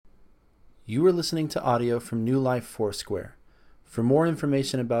You are listening to audio from New Life Foursquare. For more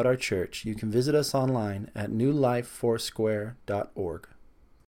information about our church, you can visit us online at newlifefoursquare.org.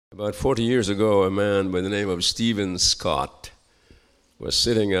 About 40 years ago, a man by the name of Stephen Scott was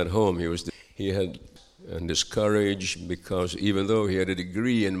sitting at home. He had discouraged because even though he had a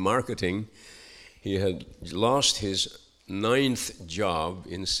degree in marketing, he had lost his 9th job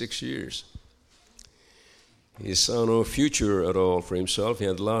in 6 years. He saw no future at all for himself. He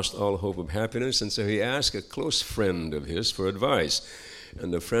had lost all hope of happiness, and so he asked a close friend of his for advice.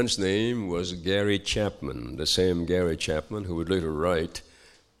 And the friend's name was Gary Chapman, the same Gary Chapman who would later write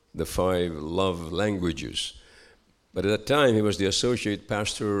the 5 Love Languages. But at that time, he was the associate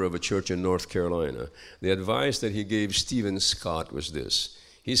pastor of a church in North Carolina. The advice that he gave Stephen Scott was this.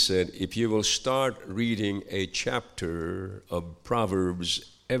 He said, if you will start reading a chapter of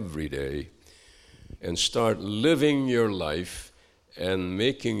Proverbs every day and start living your life and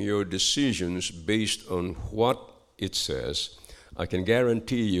making your decisions based on what it says, I can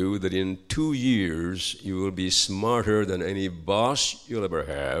guarantee you that in 2 years you will be smarter than any boss you'll ever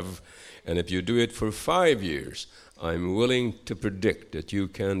have. And if you do it for 5 years, I'm willing to predict that you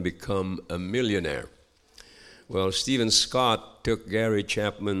can become a millionaire. Well, Stephen Scott took Gary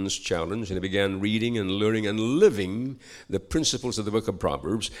Chapman's challenge and he began reading and learning and living the principles of the book of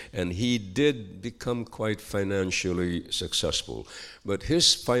Proverbs, and he did become quite financially successful. But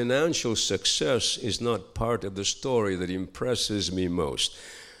his financial success is not part of the story that impresses me most.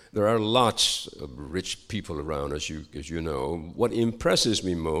 There are lots of rich people around, as you know. What impresses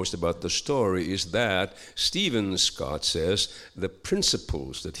me most about the story is that Stephen Scott says the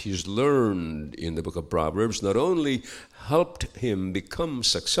principles that he's learned in the book of Proverbs not only helped him become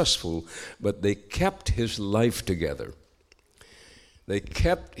successful, but they kept his life together. They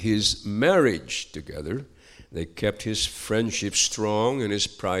kept his marriage together. They kept his friendship strong and his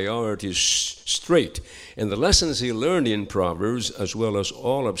priorities straight. And the lessons he learned in Proverbs, as well as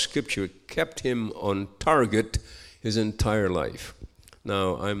all of Scripture, kept him on target his entire life.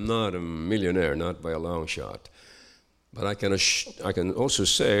 Now, I'm not a millionaire, not by a long shot. But I can also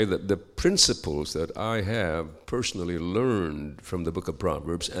say that the principles that I have personally learned from the book of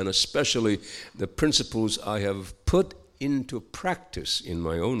Proverbs, and especially the principles I have put into practice in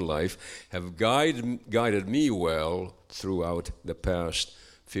my own life, have guided me well throughout the past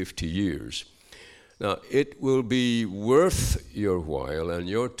 50 years. Now, it will be worth your while and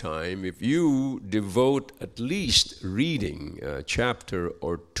your time if you devote at least reading a chapter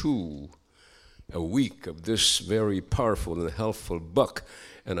or 2 a week of this very powerful and helpful book,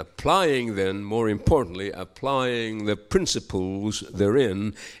 and applying then, more importantly, applying the principles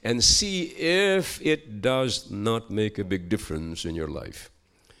therein, and see if it does not make a big difference in your life.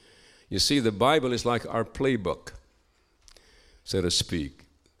 You see, the Bible is like our playbook, so to speak.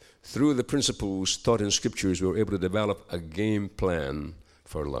 Through the principles taught in Scriptures, we're able to develop a game plan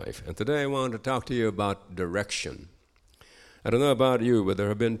for life. And today I want to talk to you about direction. I don't know about you, but there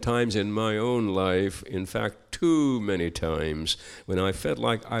have been times in my own life, in fact, too many times, when I felt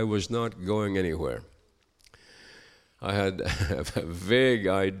like I was not going anywhere. I had a vague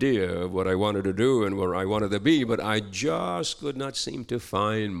idea of what I wanted to do and where I wanted to be, but I just could not seem to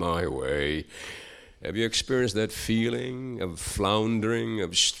find my way. Have you experienced that feeling of floundering,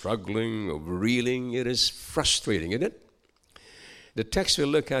 of struggling, of reeling? It is frustrating, isn't it? The text we'll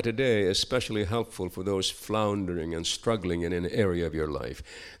look at today is especially helpful for those floundering and struggling in an area of your life.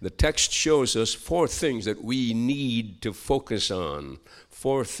 The text shows us 4 things that we need to focus on,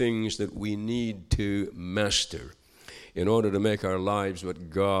 4 things that we need to master in order to make our lives what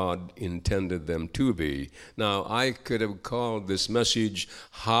God intended them to be. Now, I could have called this message,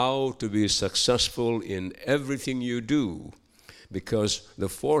 How to Be Successful in Everything You Do, because the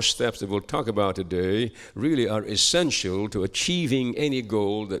 4 steps that we'll talk about today really are essential to achieving any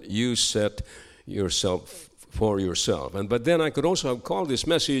goal that you set yourself for yourself. But then I could also have called this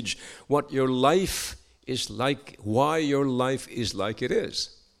message, What Your Life is Like, Why Your Life is Like It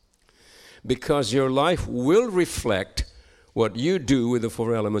Is. Because your life will reflect what you do with the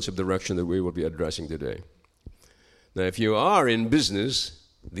 4 elements of direction that we will be addressing today. Now, if you are in business,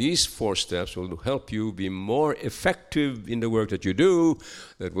 these 4 steps will help you be more effective in the work that you do,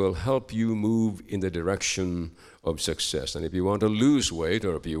 that will help you move in the direction of success. And if you want to lose weight,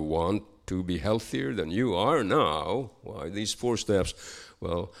 or if you want to be healthier than you are now, well, these 4 steps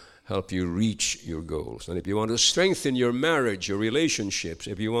will help you reach your goals. And if you want to strengthen your marriage, your relationships,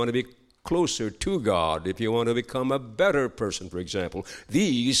 if you want to be closer to God, if you want to become a better person, for example,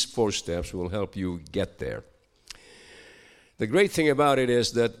 these 4 steps will help you get there. The great thing about it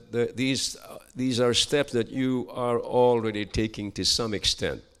is that these are steps that you are already taking to some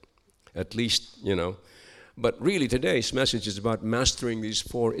extent. At least, But really, today's message is about mastering these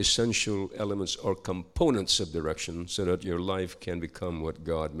 4 essential elements or components of direction so that your life can become what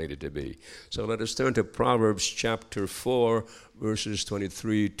God made it to be. So let us turn to Proverbs chapter 4, verses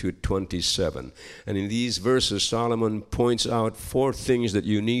 23 to 27. And in these verses, Solomon points out 4 things that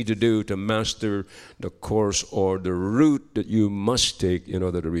you need to do to master the course or the route that you must take in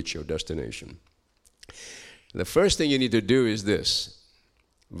order to reach your destination. The first thing you need to do is this.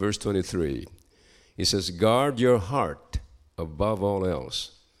 Verse 23. He says, guard your heart above all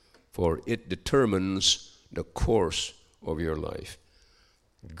else, for it determines the course of your life.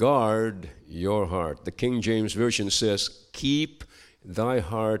 Guard your heart. The King James Version says, keep thy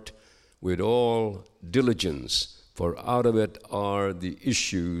heart with all diligence, for out of it are the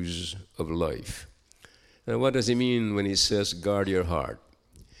issues of life. Now, what does he mean when he says, guard your heart?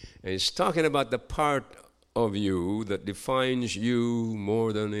 And he's talking about the part of you that defines you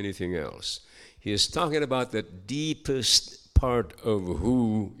more than anything else. He is talking about the deepest part of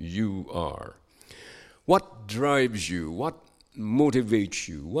who you are. What drives you? What motivates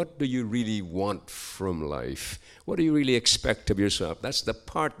you? What do you really want from life? What do you really expect of yourself? That's the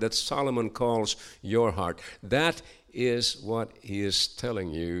part that Solomon calls your heart. That is what he is telling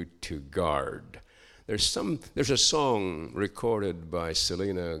you to guard. There's a song recorded by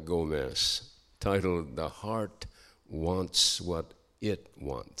Selena Gomez titled, "The Heart Wants What It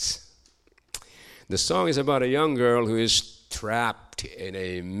Wants." The song is about a young girl who is trapped in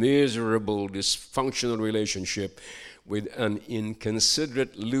a miserable, dysfunctional relationship with an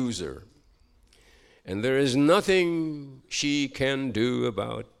inconsiderate loser. And there is nothing she can do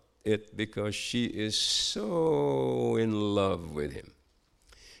about it because she is so in love with him.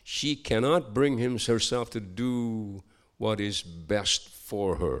 She cannot bring herself to do what is best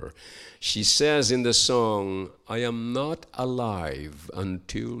for her. She says in the song, "I am not alive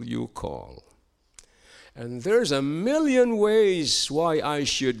until you call. And there's a million ways why I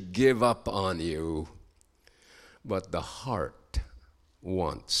should give up on you. But the heart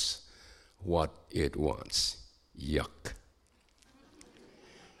wants what it wants." Yuck.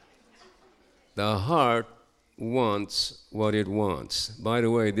 The heart wants what it wants. By the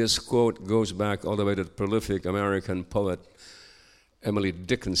way, this quote goes back all the way to the prolific American poet Emily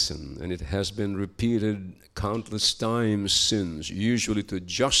Dickinson, and it has been repeated countless times since, usually to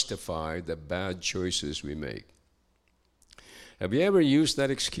justify the bad choices we make. Have you ever used that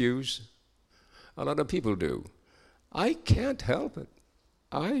excuse? A lot of people do. I can't help it.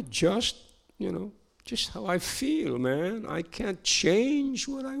 I just how I feel, man. I can't change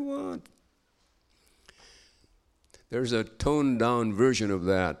what I want. There's a toned-down version of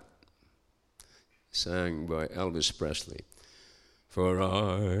that sang by Elvis Presley. For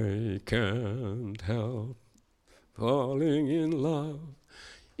I can't help falling in love.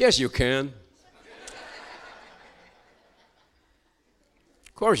 Yes, you can.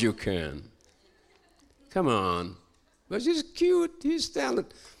 Of course you can. Come on. But he's cute. He's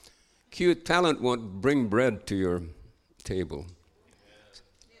talent. Cute talent won't bring bread to your table.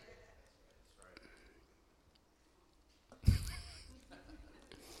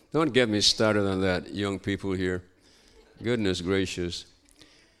 Don't get me started on that, young people here. Goodness gracious.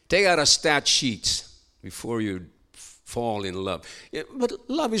 Take out a stat sheet before you fall in love. Yeah, but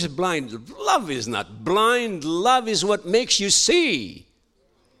love is blind. Love is not blind. Love is what makes you see.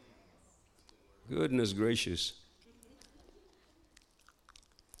 Goodness gracious.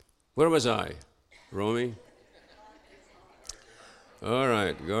 Where was I? Romy? All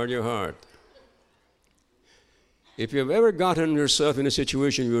right, guard your heart. If you've ever gotten yourself in a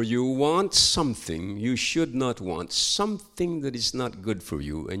situation where you want something you should not want, something that is not good for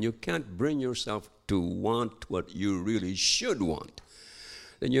you, and you can't bring yourself to want what you really should want,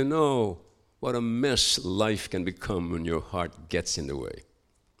 then you know what a mess life can become when your heart gets in the way.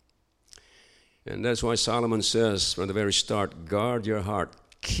 And that's why Solomon says from the very start, guard your heart.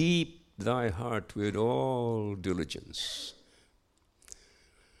 Keep thy heart with all diligence.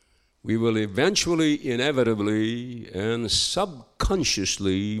 We will eventually, inevitably, and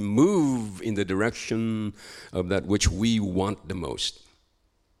subconsciously move in the direction of that which we want the most.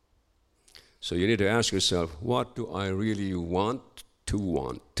 So you need to ask yourself, what do I really want to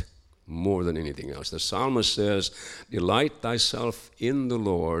want more than anything else? The psalmist says, delight thyself in the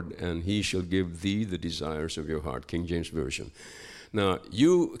Lord, and he shall give thee the desires of your heart. King James Version. Now,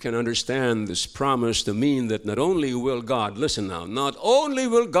 you can understand this promise to mean that not only will God, listen now, not only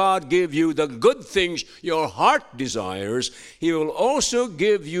will God give you the good things your heart desires, he will also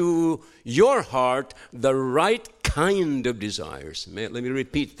give you, your heart, the right kind of desires. Let me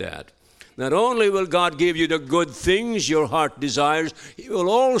repeat that. Not only will God give you the good things your heart desires, He will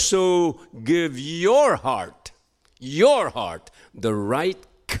also give your heart, the right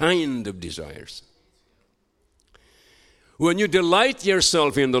kind of desires. When you delight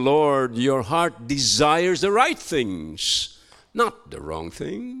yourself in the Lord, your heart desires the right things, not the wrong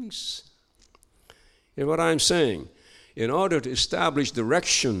things. Hear what I'm saying? In order to establish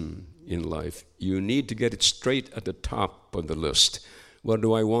direction in life, you need to get it straight at the top of the list. What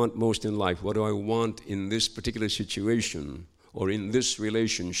do I want most in life? What do I want in this particular situation or in this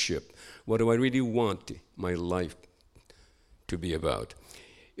relationship? What do I really want my life to be about?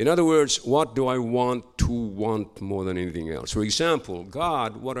 In other words, what do I want to want more than anything else? For example,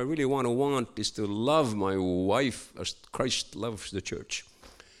 God, what I really want is to love my wife as Christ loves the church.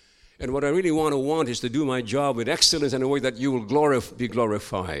 And what I really want is to do my job with excellence in a way that you will be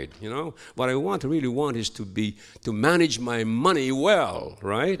glorified, you know. What I really want is to manage my money well,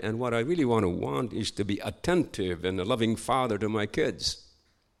 right? And what I really want is to be attentive and a loving father to my kids.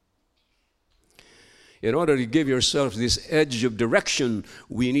 In order to give yourself this edge of direction,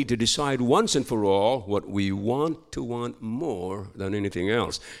 we need to decide once and for all what we want to want more than anything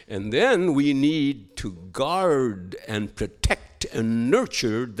else. And then we need to guard and protect and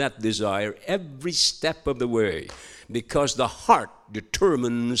nurture that desire every step of the way, because the heart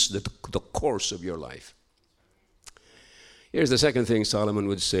determines the course of your life. Here's the second thing Solomon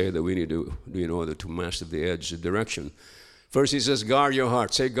would say that we need to do in order to master the edge of direction. First, he says, guard your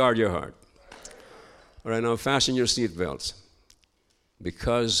heart. Say, guard your heart. All right, now fasten your seatbelts,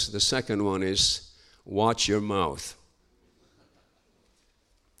 because the second one is watch your mouth.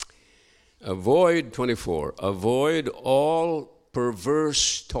 Avoid all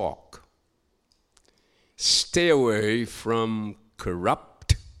perverse talk. Stay away from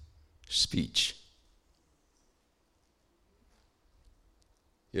corrupt speech.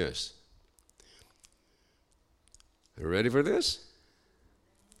 Yes. Are you ready for this?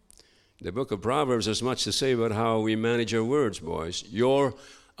 The book of Proverbs has much to say about how we manage our words, boys. Your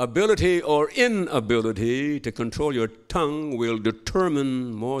ability or inability to control your tongue will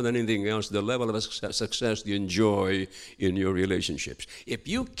determine more than anything else the level of success you enjoy in your relationships. If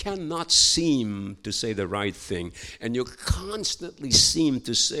you cannot seem to say the right thing and you constantly seem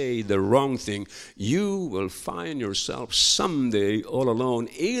to say the wrong thing, you will find yourself someday all alone,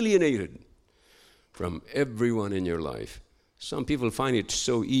 alienated from everyone in your life. Some people find it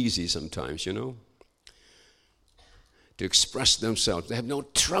so easy sometimes, you know, to express themselves. They have no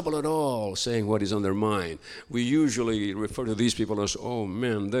trouble at all saying what is on their mind. We usually refer to these people as, oh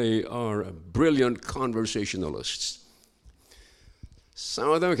man, they are brilliant conversationalists. Some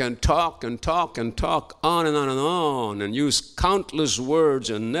of them can talk and talk and talk on and on and on and use countless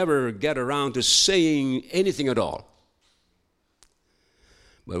words and never get around to saying anything at all.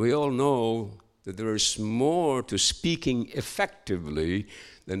 But we all know that there is more to speaking effectively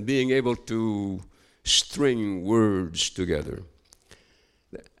than being able to string words together.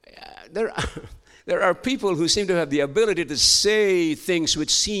 There are people who seem to have the ability to say things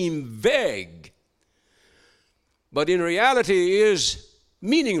which seem vague, but in reality is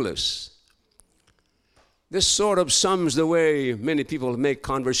meaningless. This sort of sums the way many people make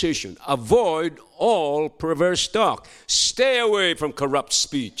conversation. Avoid all perverse talk. Stay away from corrupt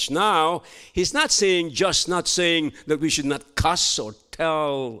speech. Now, he's not saying that we should not cuss or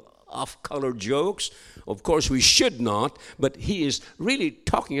tell off-color jokes. Of course, we should not, but he is really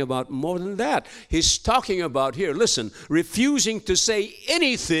talking about more than that. He's talking about, here, listen, refusing to say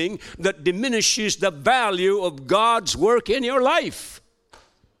anything that diminishes the value of God's work in your life.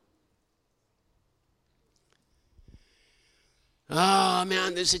 Oh,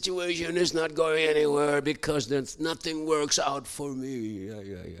 man, this situation is not going anywhere because nothing works out for me.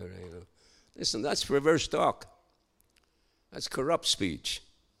 Listen, that's perverse talk. That's corrupt speech.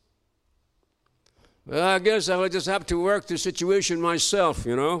 Well, I guess I will just have to work the situation myself,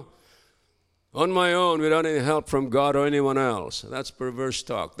 you know, on my own without any help from God or anyone else. That's perverse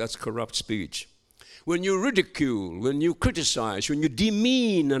talk. That's corrupt speech. When you ridicule, when you criticize, when you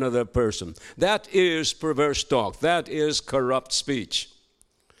demean another person, that is perverse talk. That is corrupt speech.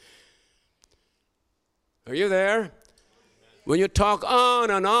 Are you there? When you talk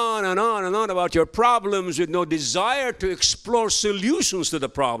on and on and on and on about your problems with no desire to explore solutions to the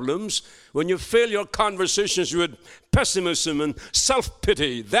problems, when you fill your conversations with pessimism and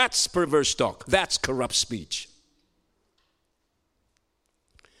self-pity, that's perverse talk. That's corrupt speech.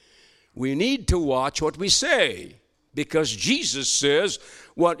 We need to watch what we say, because Jesus says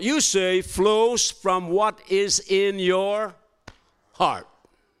what you say flows from what is in your heart.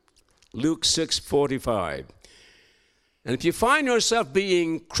 Luke 6:45. And if you find yourself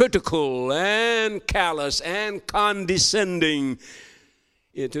being critical and callous and condescending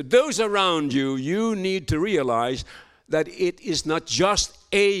to those around you, you need to realize that it is not just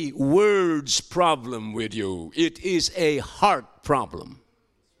a words problem with you. It is a heart problem.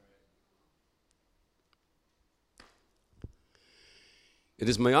 It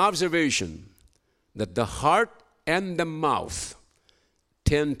is my observation that the heart and the mouth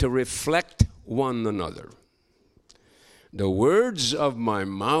tend to reflect one another. The words of my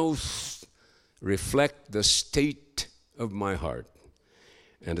mouth reflect the state of my heart.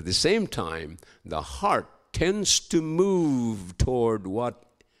 And at the same time, the heart tends to move toward what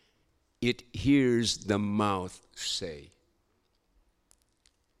it hears the mouth say.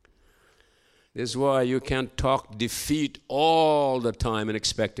 This is why you can't talk defeat all the time and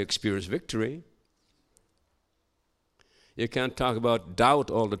expect to experience victory. You can't talk about doubt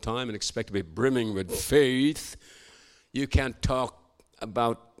all the time and expect to be brimming with faith. You can't talk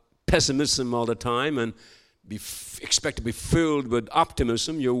about pessimism all the time and expect to be filled with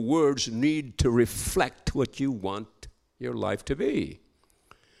optimism. Your words need to reflect what you want your life to be.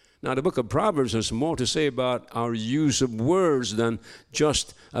 Now, the book of Proverbs has more to say about our use of words than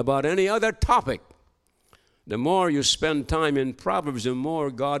just about any other topic. The more you spend time in Proverbs, the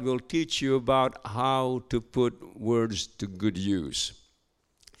more God will teach you about how to put words to good use.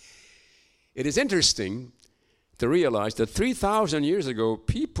 It is interesting to realize that 3,000 years ago,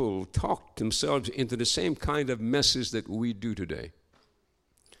 people talked themselves into the same kind of messes that we do today.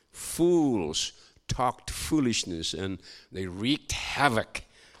 Fools talked foolishness, and they wreaked havoc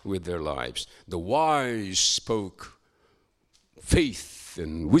with their lives. The wise spoke faith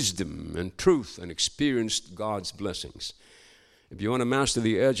and wisdom and truth and experienced God's blessings. If you want to master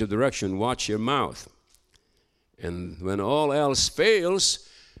the edge of direction, watch your mouth. And when all else fails,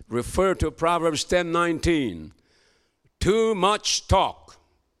 refer to Proverbs 10:19. Too much talk.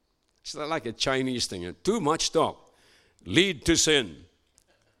 It's not like a Chinese thing. Too much talk lead to sin.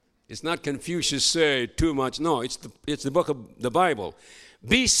 It's not Confucius say too much. No, it's the book of the Bible.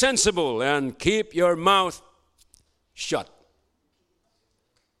 Be sensible and keep your mouth shut.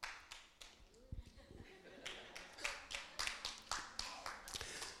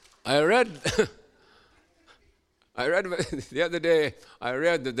 I read the other day, I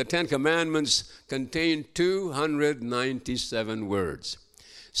read that the Ten Commandments contain 297 words.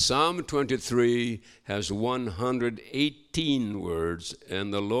 Psalm 23 has 118 words,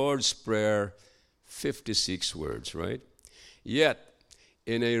 and the Lord's Prayer, 56 words, right? Yet,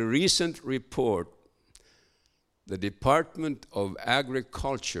 in a recent report, the Department of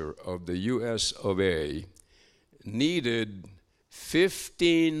Agriculture of the U.S. of A. needed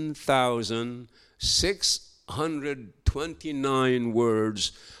 15,629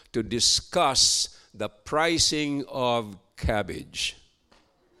 words to discuss the pricing of cabbage.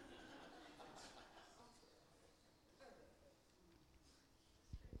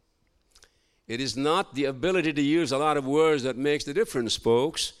 It is not the ability to use a lot of words that makes the difference,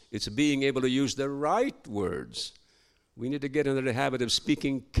 folks. It's being able to use the right words. We need to get into the habit of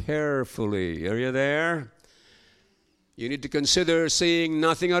speaking carefully. Are you there? You need to consider saying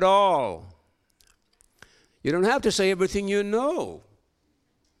nothing at all. You don't have to say everything you know.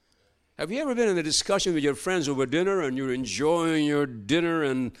 Have you ever been in a discussion with your friends over dinner and you're enjoying your dinner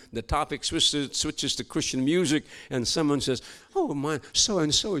and the topic switches to Christian music and someone says, oh, my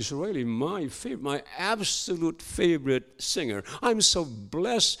so-and-so is really my absolute favorite singer. I'm so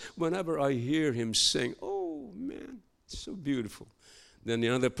blessed whenever I hear him sing. Oh, man, it's so beautiful. Then the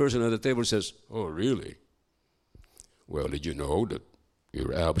other person at the table says, oh, really? Well, did you know that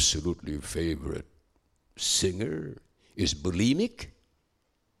your absolutely favorite singer is bulimic?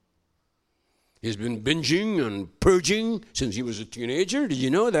 He's been binging and purging since he was a teenager. Did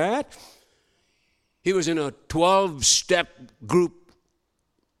you know that? He was in a 12-step group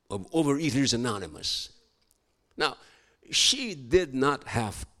of Overeaters Anonymous. Now, she did not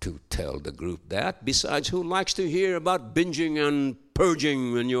have to tell the group that. Besides, who likes to hear about binging and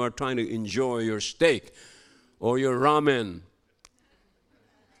purging when you are trying to enjoy your steak or your ramen?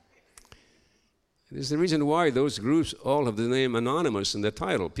 This is the reason why those groups all have the name Anonymous in the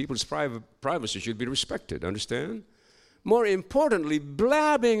title. People's privacy should be respected, understand? More importantly,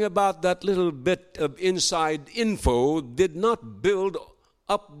 blabbing about that little bit of inside info did not build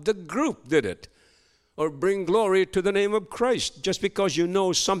up the group, did it? Or bring glory to the name of Christ. Just because you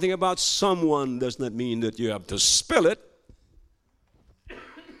know something about someone does not mean that you have to spill it.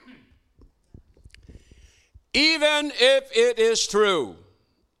 Even if it is true.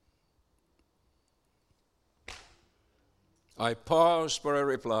 I pause for a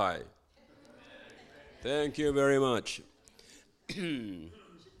reply. Thank you very much.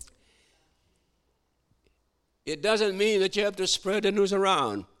 It doesn't mean that you have to spread the news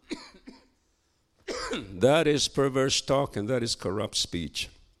around. That is perverse talk and that is corrupt speech.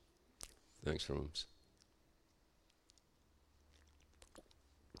 Thanks, Holmes.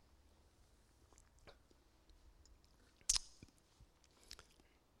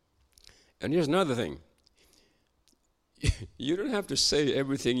 And here's another thing. You don't have to say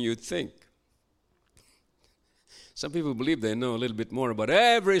everything you think. Some people believe they know a little bit more about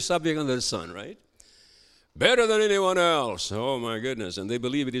every subject under the sun, right? Better than anyone else. Oh, my goodness. And they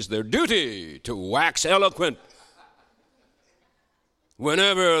believe it is their duty to wax eloquent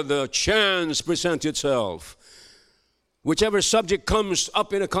whenever the chance presents itself. Whichever subject comes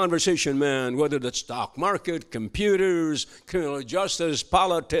up in a conversation, man, whether the stock market, computers, criminal justice,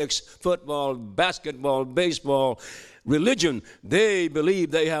 politics, football, basketball, baseball, religion, they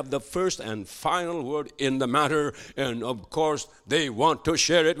believe they have the first and final word in the matter, and of course, they want to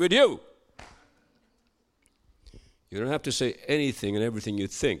share it with you. You don't have to say anything and everything you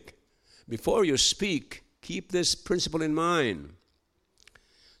think. Before you speak, keep this principle in mind.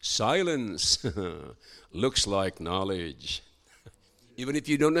 Silence looks like knowledge. Even if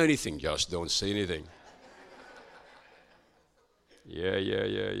you don't know anything, just don't say anything.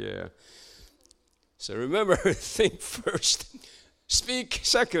 Yeah. So remember, think first, speak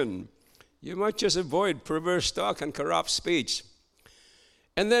second. You might just avoid perverse talk and corrupt speech.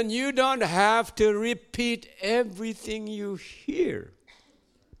 And then you don't have to repeat everything you hear.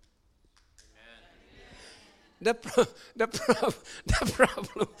 The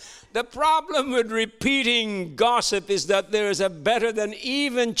problem with repeating gossip is that there is a better than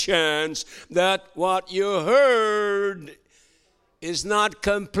even chance that what you heard is not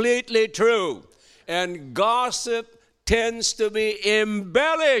completely true. And gossip tends to be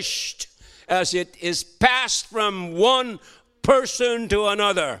embellished as it is passed from one person to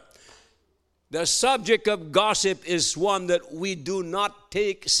another. The subject of gossip is one that we do not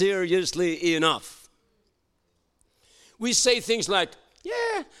take seriously enough. We say things like,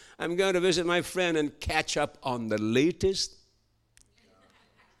 yeah, I'm going to visit my friend and catch up on the latest.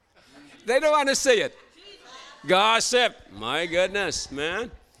 They don't want to say it. Gossip. My goodness,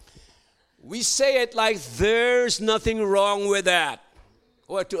 man. We say it like there's nothing wrong with that.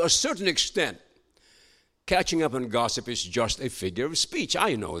 Or to a certain extent. Catching up on gossip is just a figure of speech.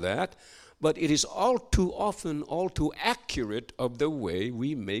 I know that. But it is all too often, all too accurate of the way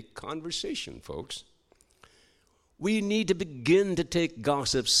we make conversation, folks. We need to begin to take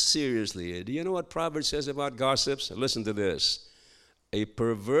gossip seriously. Do you know what Proverbs says about gossips? Listen to this. A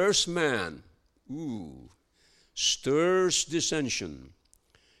perverse man, stirs dissension,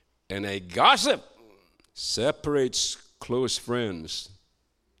 and a gossip separates close friends.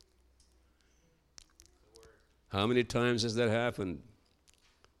 How many times has that happened?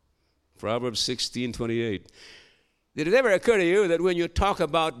 Proverbs 16:28. Did it ever occur to you that when you talk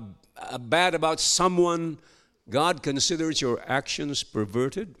bad about someone, God considers your actions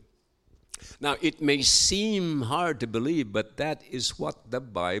perverted? Now, it may seem hard to believe, but that is what the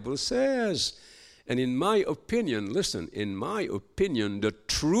Bible says. And in my opinion, listen, the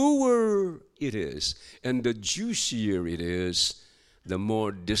truer it is and the juicier it is, the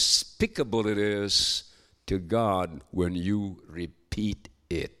more despicable it is to God when you repeat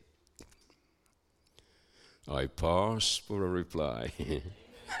it. I pause for a reply.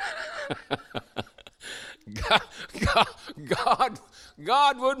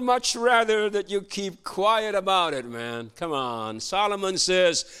 God would much rather that you keep quiet about it, man. Come on. Solomon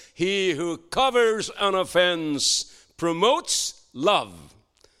says, he who covers an offense promotes love,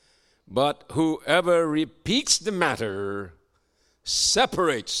 but whoever repeats the matter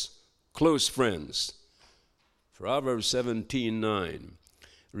separates close friends. Proverbs 17:9.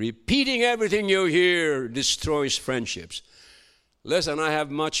 Repeating everything you hear destroys friendships. Listen, I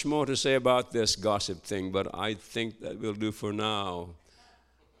have much more to say about this gossip thing, but I think that will do for now.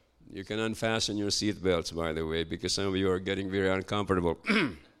 You can unfasten your seatbelts, by the way, because some of you are getting very uncomfortable.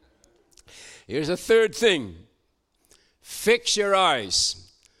 Here's a third thing. Fix your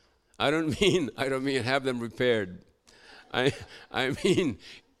eyes. I don't mean have them repaired. I mean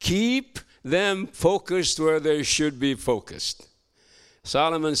keep them focused where they should be focused.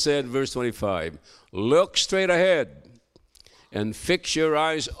 Solomon said, verse 25, look straight ahead and fix your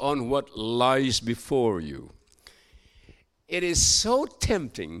eyes on what lies before you. It is so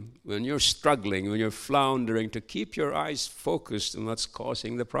tempting when you're struggling, when you're floundering, to keep your eyes focused on what's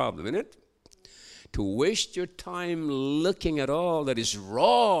causing the problem, isn't it? To waste your time looking at all that is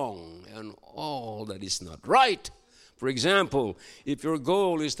wrong and all that is not right. For example, if your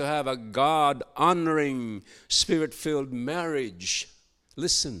goal is to have a God-honoring, Spirit-filled marriage,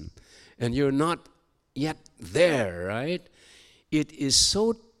 listen, and you're not yet there, right? It is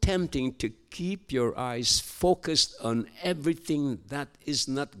so tempting to keep your eyes focused on everything that is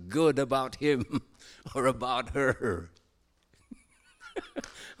not good about him or about her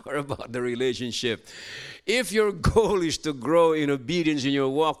or about the relationship. If your goal is to grow in obedience in your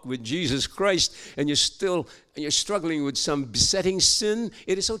walk with Jesus Christ and you're struggling with some besetting sin,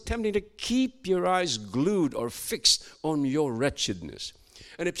 it is so tempting to keep your eyes glued or fixed on your wretchedness.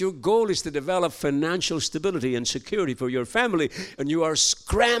 And if your goal is to develop financial stability and security for your family and you are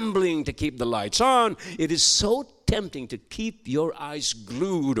scrambling to keep the lights on, it is so tempting to keep your eyes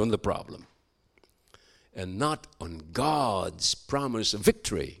glued on the problem and not on God's promise of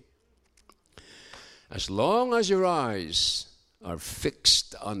victory. As long as your eyes are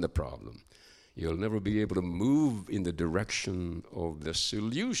fixed on the problem, you'll never be able to move in the direction of the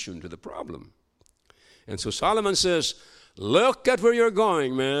solution to the problem. And so Solomon says, look at where you're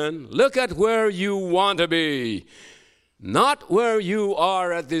going, man. Look at where you want to be. Not where you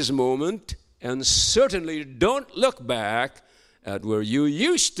are at this moment. And certainly don't look back at where you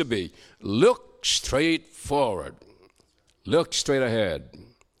used to be. Look straight forward. Look straight ahead.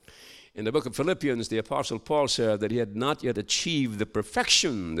 In the book of Philippians, the Apostle Paul said that he had not yet achieved the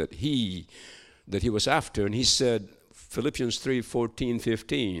perfection that he was after. And he said, Philippians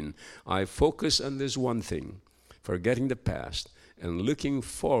 3:14-15, I focus on this one thing, forgetting the past and looking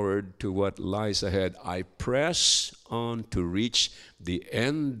forward to what lies ahead. I press on to reach the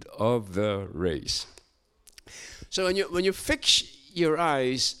end of the race. So when you fix your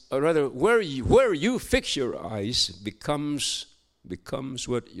eyes, or rather where you fix your eyes becomes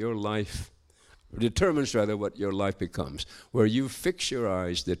what your life, determines rather what your life becomes. Where you fix your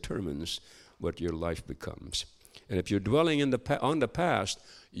eyes determines what your life becomes. And if you're dwelling on the past,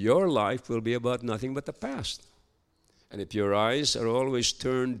 your life will be about nothing but the past. And if your eyes are always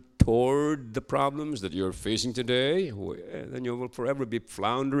turned toward the problems that you're facing today, then you will forever be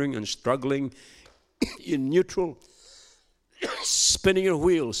floundering and struggling in neutral, spinning your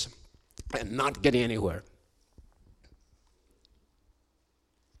wheels and not getting anywhere.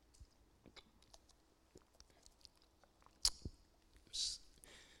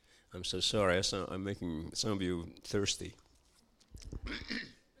 I'm so sorry. I'm making some of you thirsty.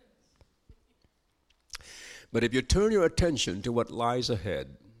 But if you turn your attention to what lies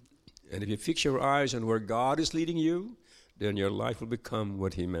ahead, and if you fix your eyes on where God is leading you, then your life will become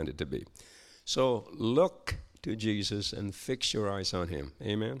what he meant it to be. So look to Jesus and fix your eyes on him.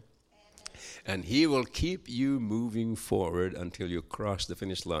 Amen? And he will keep you moving forward until you cross the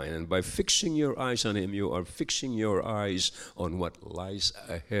finish line. And by fixing your eyes on him, you are fixing your eyes on what lies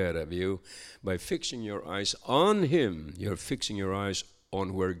ahead of you. By fixing your eyes on him, you're fixing your eyes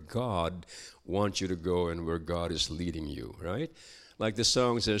on where God wants you to go and where God is leading you, right? Like the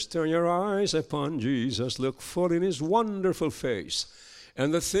song says, turn your eyes upon Jesus, look full in his wonderful face,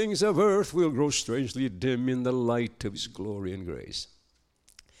 and the things of earth will grow strangely dim in the light of his glory and grace.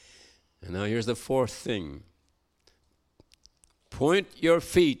 And now here's the fourth thing. Point your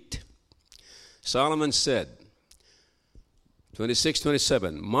feet. Solomon said,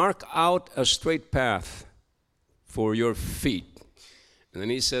 26-27, mark out a straight path for your feet. And then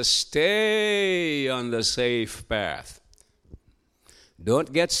he says, stay on the safe path.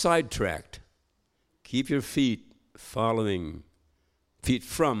 Don't get sidetracked. Keep your feet from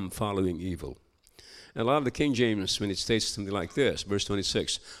following evil. And a lot of the King James, when it states something like this, verse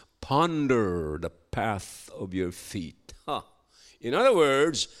 26, ponder the path of your feet. In other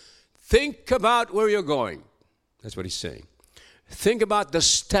words, think about where you're going. That's what he's saying. Think about the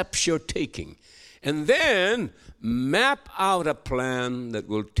steps you're taking. And then map out a plan that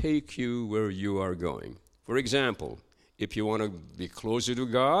will take you where you are going. For example, if you want to be closer to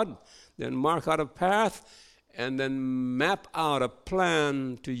God, then mark out a path and then map out a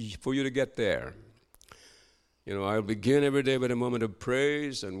plan for you to get there. You know, I'll begin every day with a moment of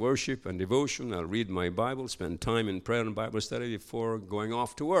praise and worship and devotion. I'll read my Bible, spend time in prayer and Bible study before going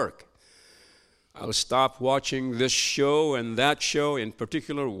off to work. I'll stop watching this show and that show, in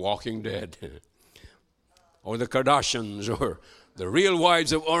particular, Walking Dead, or the Kardashians, or the Real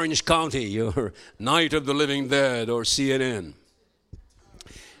Wives of Orange County, or Night of the Living Dead, or CNN.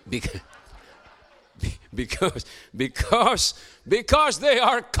 Because they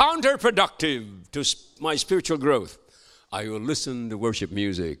are counterproductive to my spiritual growth. I will listen to worship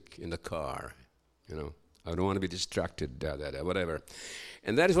music in the car. You know, I don't want to be distracted, whatever.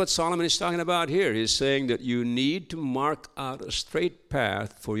 And that is what Solomon is talking about here. He's saying that you need to mark out a straight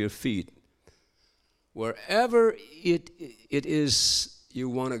path for your feet. wherever it is you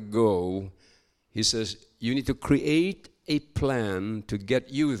want to go, he says, you need to create a plan to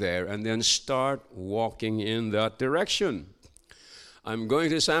get you there and then start walking in that direction. I'm going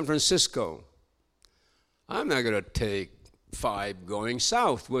to San Francisco. I'm not going to take 5 going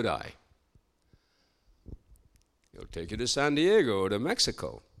south, would I? He'll take you to San Diego or to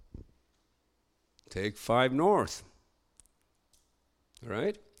Mexico. Take 5 north.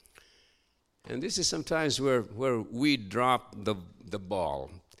 Right? And this is sometimes where we drop the ball.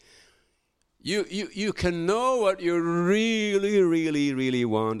 You can know what you really, really, really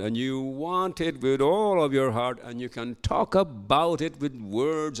want, and you want it with all of your heart, and you can talk about it with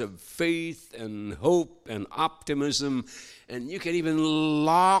words of faith and hope and optimism, and you can even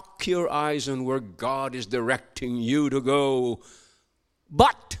lock your eyes on where God is directing you to go.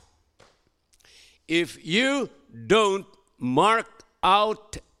 But if you don't mark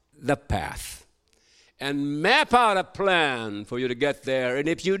out the path and map out a plan for you to get there, and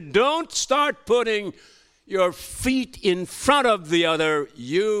if you don't start putting your feet in front of the other,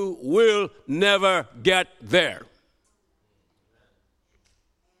 you will never get there.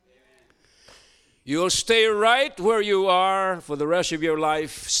 You'll stay right where you are for the rest of your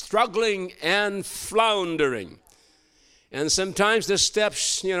life, struggling and floundering. And sometimes the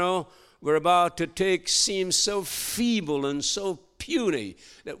steps, we're about to take seem so feeble and so puny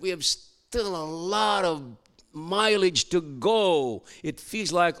that we have still a lot of mileage to go. It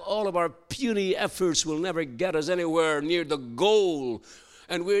feels like all of our puny efforts will never get us anywhere near the goal.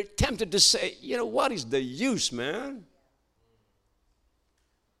 And we're tempted to say, what is the use, man?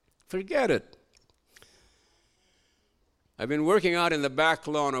 Forget it. I've been working out in the back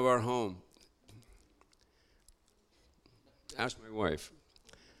lawn of our home. Ask my wife.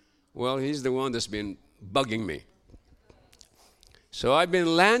 Well, he's the one that's been bugging me. So I've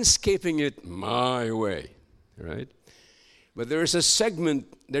been landscaping it my way, right? But there's a segment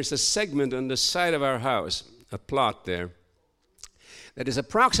on the side of our house, a plot there, that is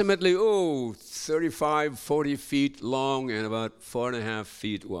approximately, 35, 40 feet long and about 4.5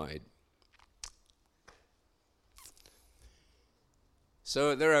 feet wide.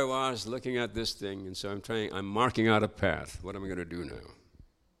 So there I was looking at this thing, and so I'm marking out a path. What am I going to do now?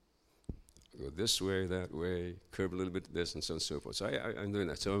 Go this way, that way, curve a little bit this, and so on and so forth. So I'm doing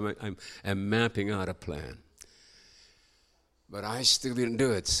that. So I'm mapping out a plan. But I still didn't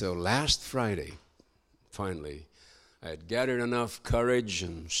do it. So last Friday, finally, I had gathered enough courage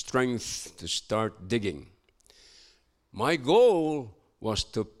and strength to start digging. My goal was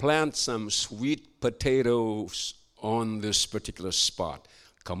to plant some sweet potatoes on this particular spot,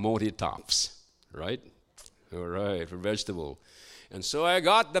 camote tops, right? All right, for vegetable. And so I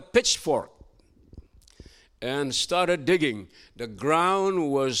got the pitchfork and started digging. The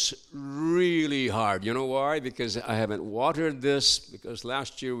ground was really hard. You know why? Because I haven't watered this, because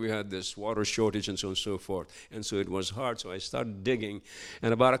last year we had this water shortage and so on and so forth. And so it was hard, so I started digging.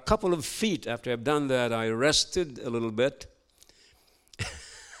 And about a couple of feet after I've done that, I rested a little bit.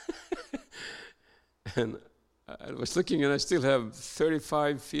 And I was looking, and I still have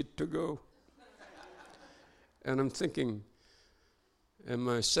 35 feet to go. And I'm thinking, and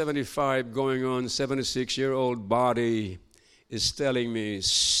my 75 going on 76-year-old body is telling me,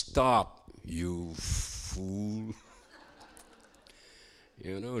 stop, you fool.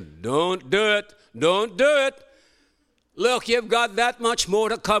 Don't do it. Don't do it. Look, you've got that much more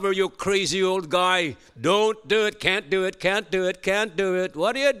to cover, you crazy old guy. Don't do it. Can't do it. Can't do it. Can't do it.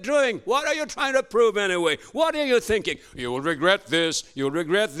 What are you doing? What are you trying to prove anyway? What are you thinking? You will regret this. You'll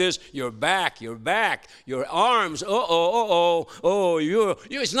regret this. Your back. Your arms.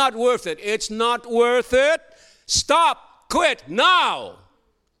 It's not worth it. It's not worth it. Stop. Quit now.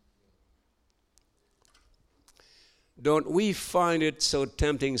 Don't we find it so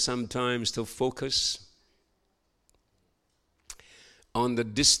tempting sometimes to focus on the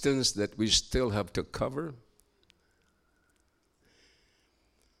distance that we still have to cover?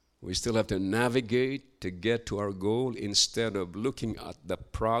 We still have to navigate to get to our goal instead of looking at the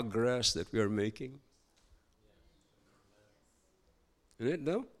progress that we are making. Isn't it,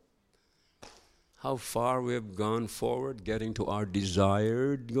 though? How far we have gone forward getting to our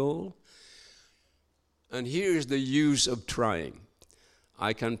desired goal. And here's the use of trying.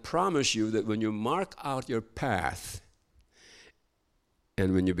 I can promise you that when you mark out your path,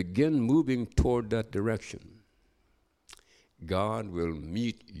 and when you begin moving toward that direction, God will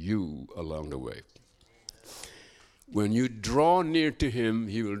meet you along the way. When you draw near to him,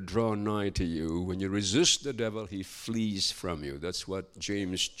 he will draw nigh to you. When you resist the devil, he flees from you. That's what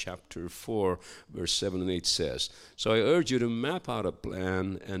James chapter 4, verse 7 and 8 says. So I urge you to map out a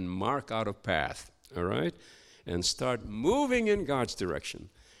plan and mark out a path. all right? And start moving in God's direction,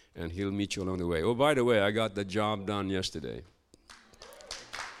 and He'll meet you along the way. Oh, by the way, I got the job done yesterday.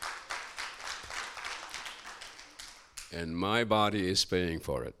 And my body is paying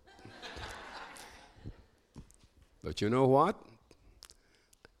for it. But you know what?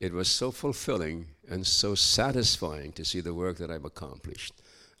 It was so fulfilling and so satisfying to see the work that I've accomplished.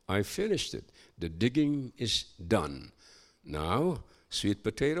 I finished it. The digging is done. Now, sweet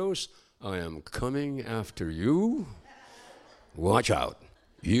potatoes, I am coming after you. Watch out.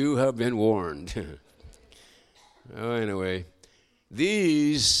 You have been warned. Oh, anyway,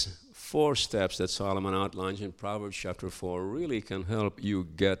 these 4 steps that Solomon outlines in Proverbs chapter 4 really can help you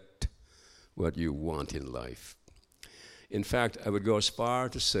get what you want in life. In fact, I would go as far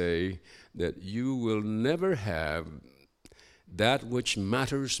to say that you will never have that which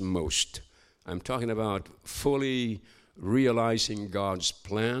matters most. I'm talking about fully realizing God's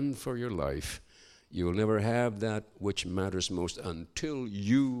plan for your life. You will never have that which matters most until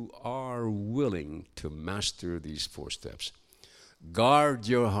you are willing to master these 4 steps. Guard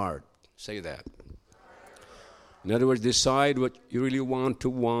your heart. Say that. In other words, decide what you really want to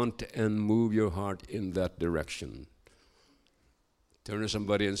want and move your heart in that direction. Turn to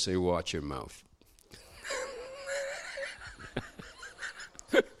somebody and say, watch your mouth.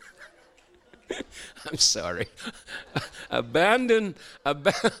 I'm sorry. Abandon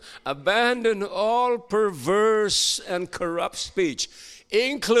all perverse and corrupt speech,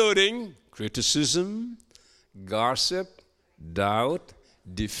 including criticism, gossip, doubt,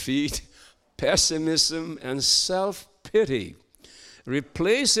 defeat, pessimism, and self-pity.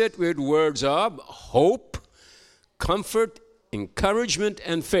 Replace it with words of hope, comfort, encouragement,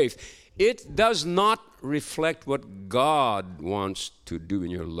 and faith. It does not reflect what God wants to do in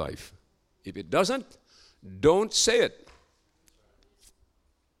your life. If it doesn't, don't say it.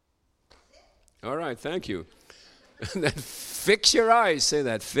 All right, thank you. Then fix your eyes. Say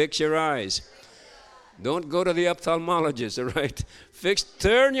that, fix your eyes. Don't go to the ophthalmologist, all right?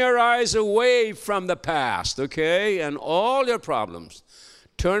 Turn your eyes away from the past, okay? And all your problems.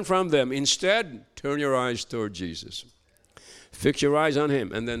 Turn from them. Instead, turn your eyes toward Jesus. Fix your eyes on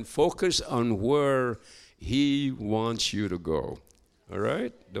Him, and then focus on where He wants you to go. All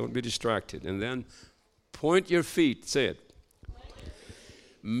right? Don't be distracted. And then point your feet. Say it.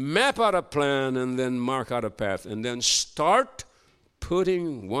 Map out a plan and then mark out a path. And then start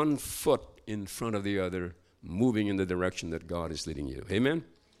putting one foot in front of the other, moving in the direction that God is leading you. Amen?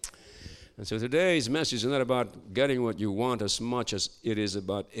 And so today's message is not about getting what you want as much as it is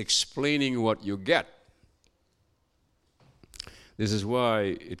about explaining what you get. This is why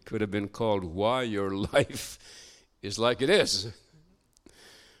it could have been called Why Your Life is Like It Is.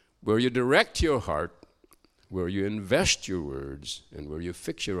 Where you direct your heart, where you invest your words, and where you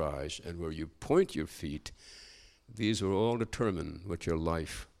fix your eyes, and where you point your feet, these will all determine what your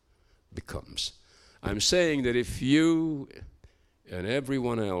life becomes. I'm saying that if you and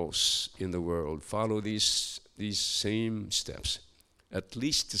everyone else in the world follow these same steps, at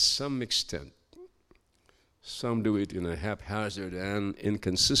least to some extent, some do it in a haphazard and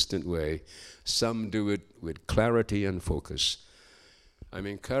inconsistent way, some do it with clarity and focus. I'm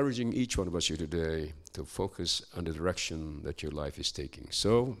encouraging each one of us here today to focus on the direction that your life is taking.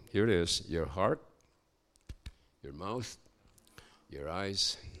 So here it is, your heart, your mouth, your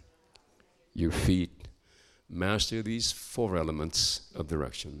eyes, your feet. Master these 4 elements of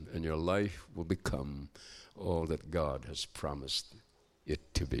direction, and your life will become all that God has promised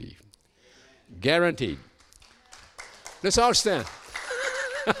it to be. Guaranteed. Let's all stand.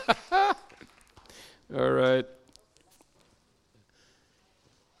 All right.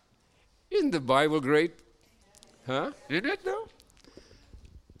 Isn't the Bible great? Huh? Isn't it though?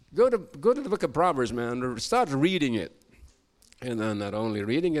 Go to the book of Proverbs, man. Start reading it. And then not only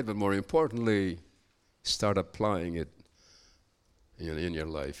reading it, but more importantly, start applying it in your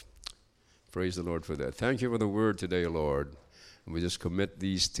life. Praise the Lord for that. Thank you for the word today, Lord. And we just commit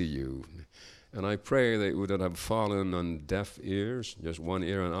these to you. And I pray that it would not have fallen on deaf ears, just one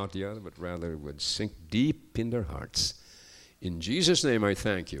ear and out the other, but rather it would sink deep in their hearts. In Jesus' name I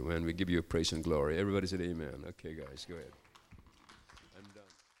thank you, and we give you praise and glory. Everybody said amen. Okay, guys, go ahead. I'm done.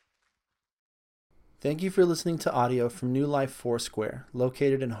 Thank you for listening to audio from New Life Foursquare,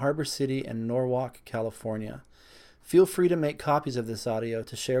 located in Harbor City and Norwalk, California. Feel free to make copies of this audio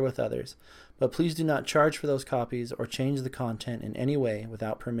to share with others, but please do not charge for those copies or change the content in any way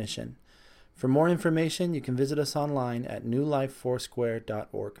without permission. For more information, you can visit us online at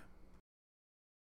newlifefoursquare.org.